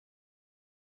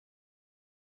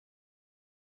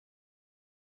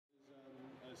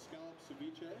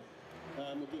ceviche.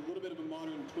 With a little bit of a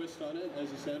modern twist on it.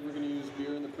 As I said, we're going to use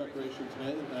beer in the preparation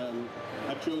today.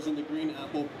 I've chosen the green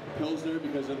apple pilsner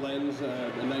because it lends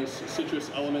a nice citrus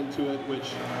element to it,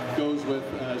 which goes with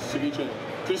ceviche.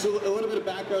 Just a little bit of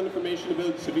background information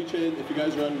about ceviche, if you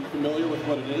guys are unfamiliar with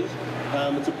what it is.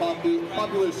 It's a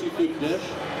popular seafood dish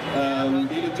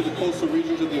native to the coastal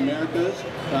regions of the Americas,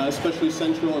 especially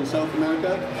Central and South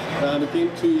America. It came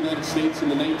to the United States in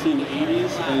the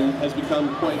 1980s and has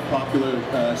become quite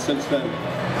popular since then.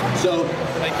 So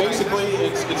basically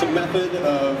it's a method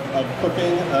of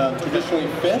cooking traditionally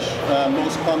fish,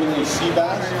 most commonly sea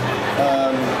bass,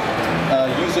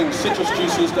 using citrus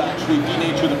juices to actually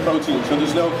denature the protein. So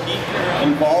there's no heat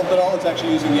involved at all, it's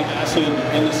actually using the acid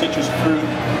in the citrus fruit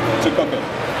to cook it.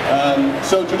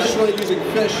 So traditionally using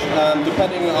fish,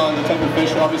 depending on the type of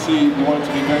fish, obviously you want it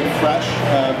to be very fresh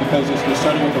because you're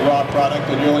starting with a raw product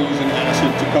and you're only using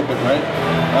acid to cook it, right?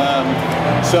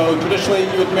 So traditionally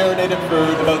you would marinate it for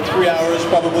about 3 hours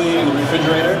probably in the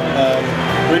refrigerator.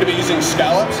 We're going to be using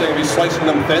scallops, I'm going to be slicing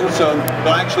them thin, so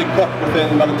they'll actually cook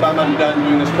within, by the time I'm done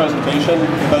doing this presentation,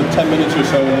 about 10 minutes or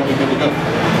so and we'll be good to go.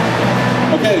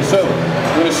 Okay, so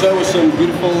I'm going to start with some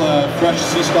beautiful fresh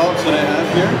sea scallops that I have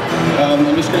here.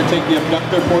 I'm just going to take the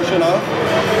abductor portion off.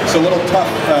 It's a little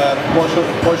tough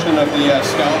portion of the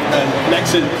scallop and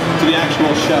connects it to the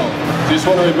actual shell. So you just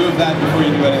want to remove that before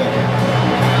you do anything.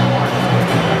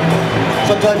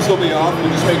 Sometimes they'll be off, but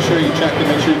just make sure you check and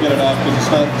make sure you get it off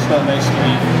because it's not nice to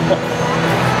eat.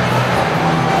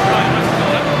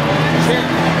 Sure.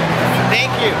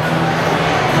 Thank you.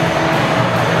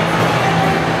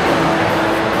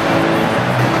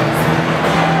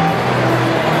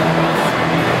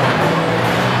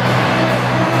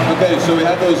 Okay, so we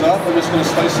have those off. I'm just going to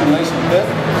slice them nice and thin.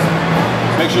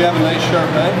 Make sure you have a nice sharp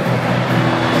knife.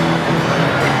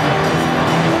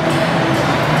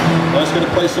 I'm just going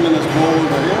to place them in this bowl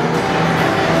over here.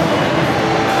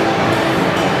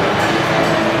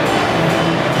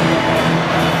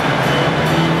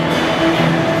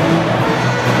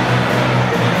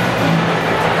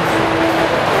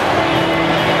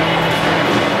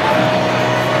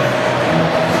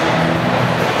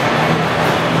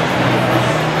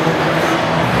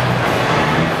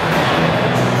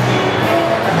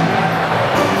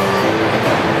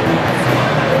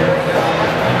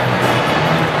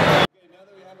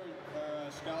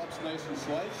 Nice and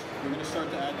sliced, we're going to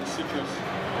start to add the citrus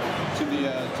to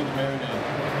the marinade.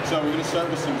 So we're going to start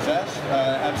with some zest,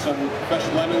 add some fresh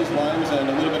lemons, limes, and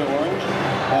a little bit of orange.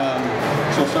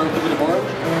 So start with a bit of orange.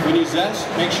 When you zest,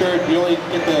 make sure you only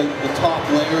get the top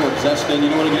layer of zest in. You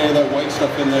don't want to get any of that white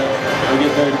stuff in there. It'll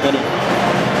get very bitter.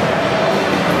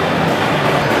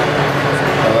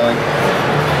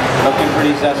 Looking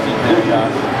pretty zesty there,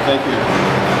 Josh. Thank you.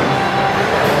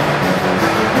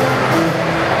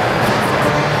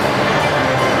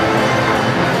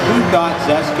 Who thought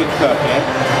zest could cook, eh?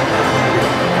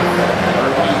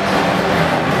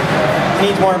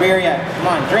 Needs more beer yet. Come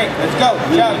on, drink. Let's go.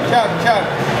 Chug, chug, chug.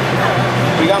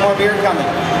 We got more beer coming.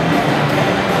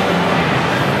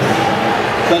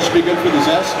 That should be good for the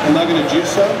zest. I'm not going to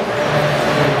juice some.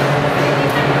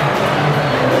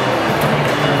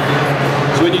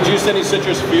 So when you juice any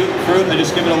citrus fruit, I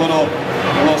just give it a little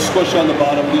squish on the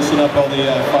bottom, loosen up all the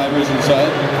fibers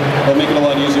inside. It'll make it a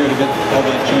lot easier to get all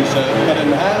the juice out. Cut it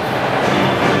in half.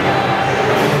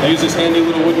 I use this handy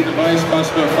little wooden device, costs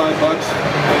about $5.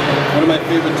 One of my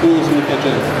favorite tools in the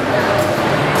kitchen.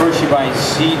 First you buy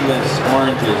seedless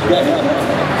oranges, right?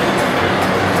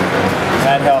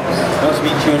 That helps. Don't be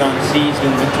chewing on seeds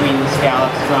in between the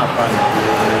scallops. It's not fun.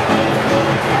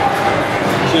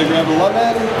 Should I grab a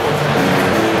lemon?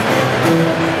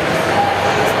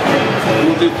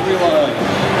 We'll do 3 limes.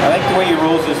 I like the way he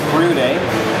rolls his fruit, eh?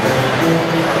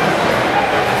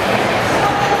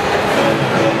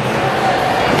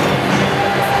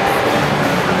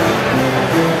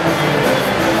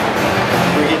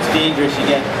 Where it gets dangerous, you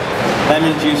get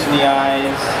lemon juice in the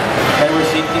eyes. Better wear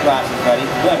safety glasses, buddy.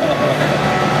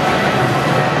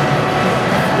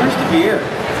 Where's the beer?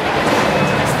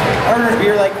 I ordered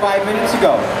beer like 5 minutes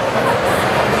ago.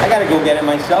 I gotta go get it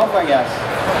myself, I guess.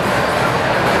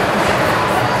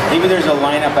 Maybe there's a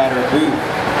lineup at her booth.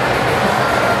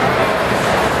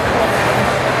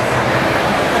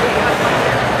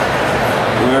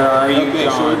 Where are you, Okay,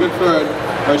 John? so we're good for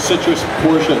our citrus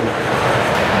portion.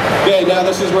 Okay, now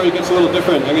this is where it gets a little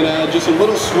different. I'm going to add just a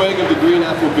little swig of the green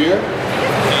apple beer.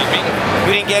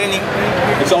 You didn't get any?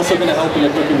 It's also going to help in the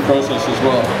cooking process as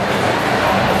well.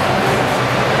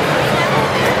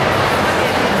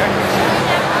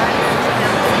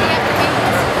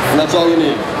 And that's all you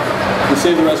need. You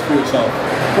save the rest for yourself.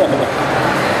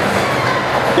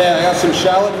 Yeah, I got some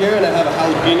shallot here and I have a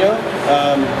jalapeno.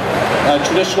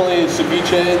 Traditionally,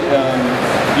 ceviche,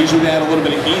 usually they add a little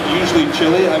bit of heat, usually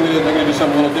chili. I'm gonna do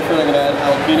something a little different. I'm gonna add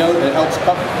jalapeno. It helps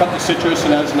cut the citrus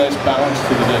and adds a nice balance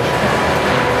to the dish.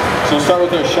 So we'll start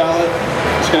with our shallot.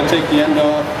 Just gonna take the end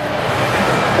off,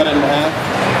 cut it in half,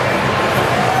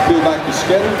 peel back the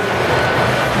skin.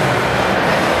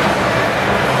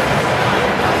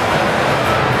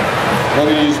 I'm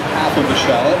gonna use half of the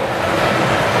shallot.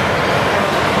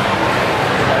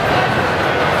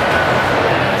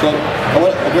 So I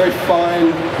want a very fine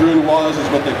brunoise is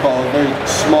what they call it, very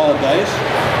small dice.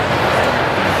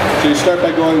 So you start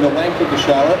by going the length of the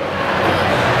shallot,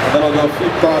 and then I'll go a few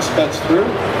cross cuts through,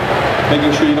 making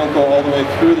sure you don't go all the way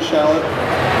through the shallot,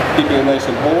 keeping it nice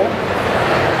and whole.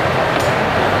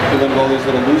 Get rid of all these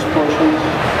little loose portions,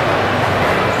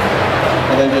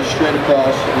 and then just straight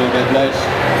across, and you'll get nice,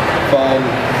 fine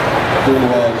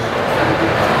brunoise.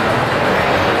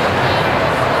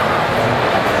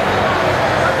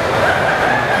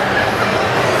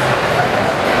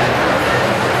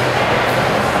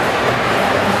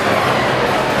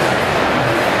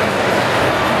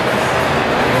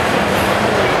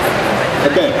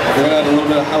 Okay, we're going to add a little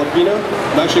bit of jalapeno.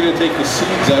 I'm actually going to take the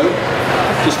seeds out,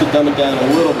 just to dumb it down a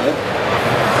little bit.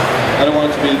 I don't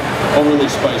want it to be overly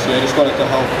spicy, I just want it to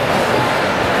help.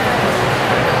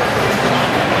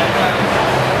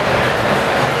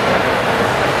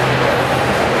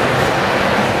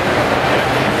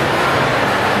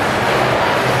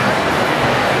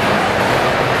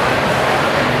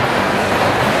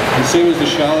 And same as the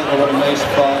shallot, I want a nice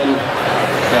fine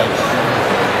dice.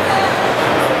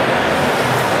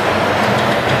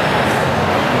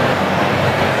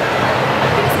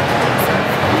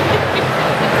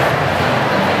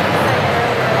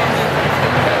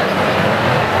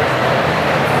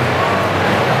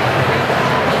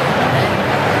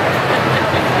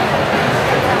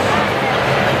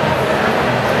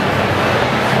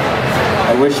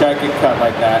 I wish I could cut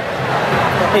like that.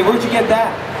 Hey, where'd you get that?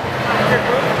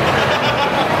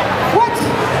 What?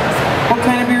 What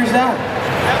kind of beer is that?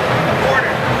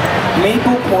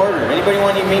 Maple porter. Anybody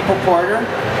want any maple porter?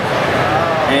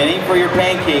 And it ain't for your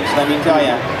pancakes, let me tell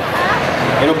ya.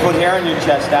 It'll put hair on your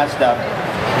chest, that stuff.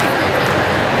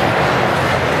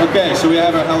 Okay, so we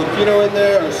have our jalapeno in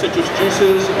there, our citrus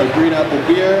juices, our green apple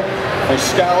beer, our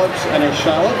scallops, and our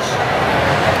shallots.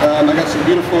 I got some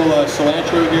beautiful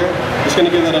cilantro here. Just going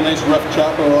to give that a nice rough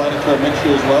chop, and we'll add it to our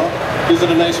mixture as well. Gives it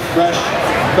a nice fresh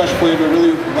flavor,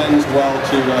 really blends well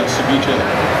to ceviche.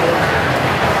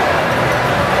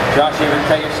 Josh, you ever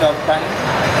cut yourself cutting?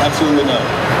 Absolutely not.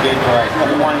 Good, alright.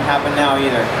 Don't want it to happen now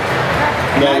either.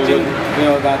 Imagine, you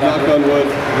know, got that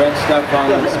red stuff on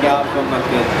the scalp, don't look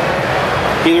good.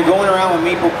 Okay, they're going around with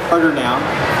maple porter now.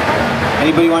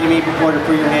 Anybody want a maple porter,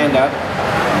 put your hand up.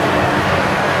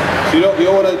 So you don't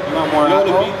want to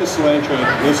beat the cilantro,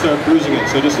 you'll start bruising it,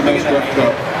 so just a nice rough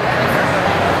chop.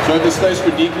 So I have this nice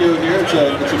radicchio here, it's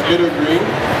a bitter green.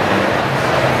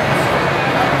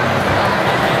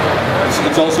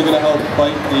 It's also going to help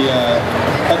bite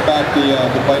cut back the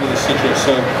bite of the citrus.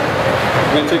 So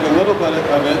I'm going to take a little bit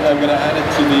of it, I'm going to add it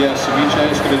to the ceviche.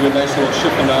 It's going to do a nice little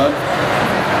chiffonade.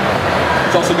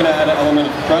 It's also going to add an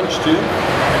element of crunch too.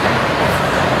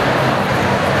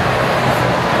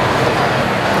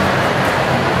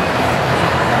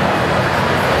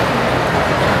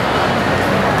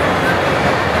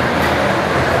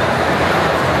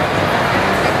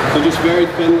 So just very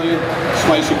thinly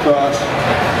slice across.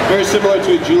 Very similar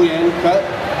to a julienne cut.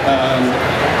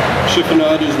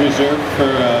 Chiffonade is reserved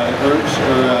for herbs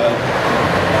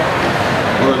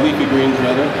or leafy greens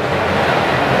rather.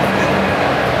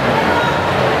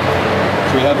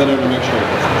 So we have that in the mixture.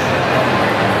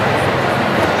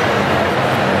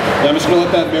 Now I'm just going to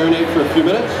let that marinate for a few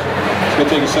minutes. It's going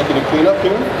to take a second to clean up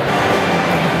here.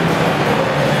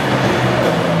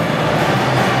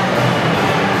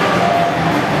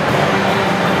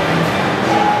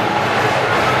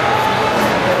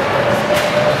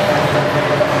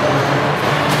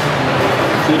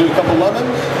 So you do a couple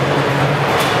lemons.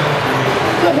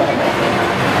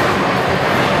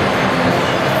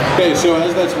 Okay, so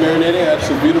as that's marinating, I have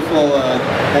some beautiful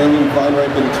heirloom vine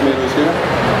ripened tomatoes here.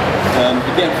 If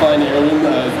you can't find heirloom,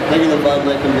 regular vine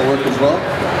ripened will work as well.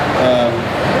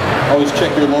 Always check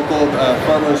your local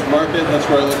farmer's market. That's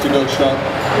where I like to go shop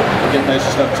and get nice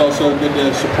stuff. It's also good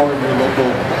to support your local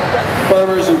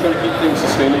farmers and try to keep things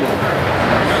sustainable.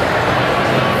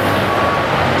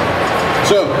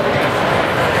 So,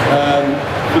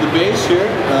 for the base here,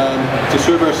 to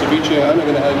serve our ceviche on, I'm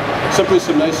going to have simply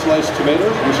some nice sliced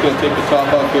tomatoes. I'm just going to take the top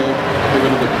off here, get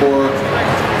rid of the core.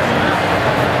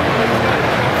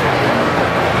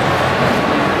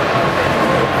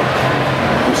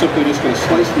 simply just going to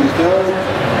slice these down.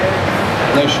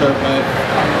 Nice sharp knife.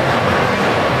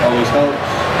 Always helps.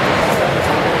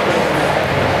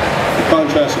 The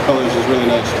contrast of colors is really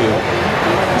nice too.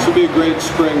 This would be a great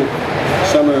spring,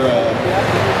 summer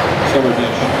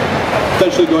dish.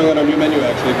 Potentially going on our new menu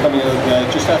actually, coming out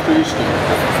just after Easter.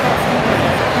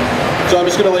 So I'm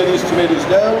just going to lay these tomatoes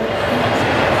down.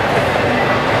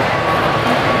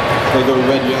 They go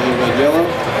red, yellow, red, yellow.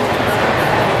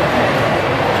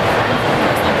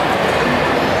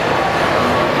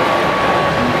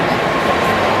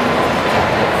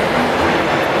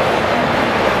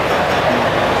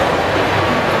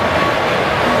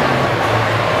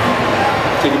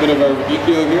 Take a bit of our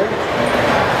radicchio here.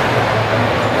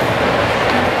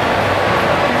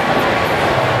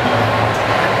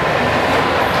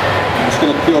 I'm just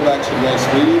going to peel back some nice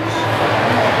leaves.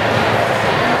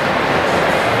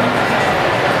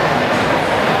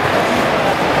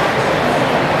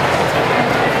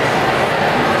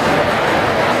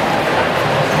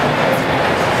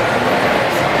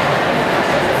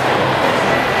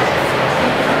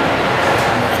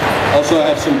 Also, I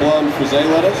have some blonde frisee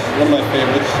lettuce, one of my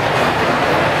favorites.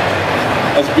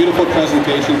 Has a beautiful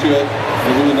presentation to it,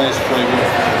 a really nice flavor.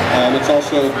 It's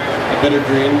also a bitter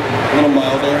green, a little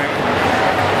milder.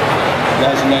 It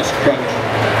has a nice crunch.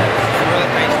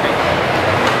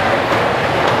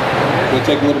 We'll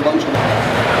take a little bunch of them.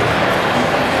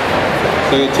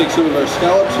 So I'm going to take some of our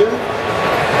scallops here.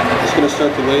 Just going to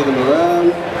start to lay them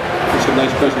around, get some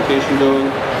nice presentation going.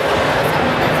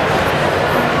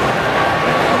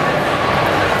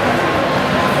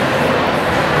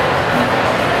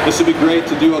 This would be great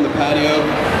to do on the patio,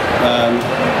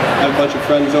 have a bunch of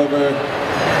friends over.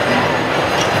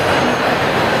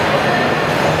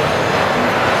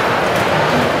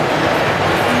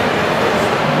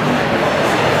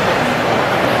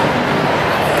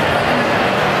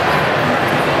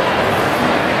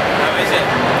 How is it?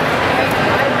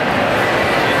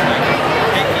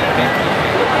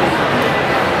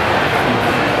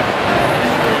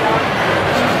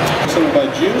 Some of my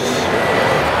juice.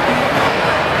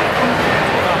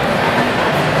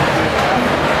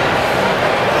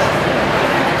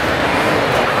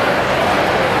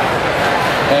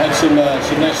 I have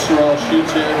some nice sorrel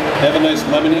shoots here. They have a nice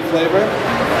lemony flavor.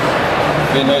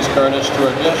 Be a nice garnish to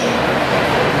our dish.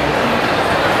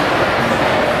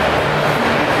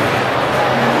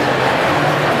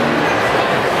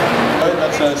 Alright,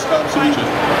 that's scallop ceviche.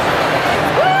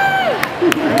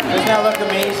 Doesn't that look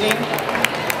amazing?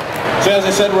 So as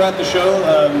I said, we're at the show.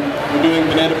 We're doing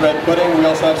banana bread pudding. We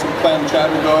also have some clam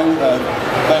chowder going.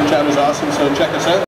 Clam chowder is awesome, so check us out.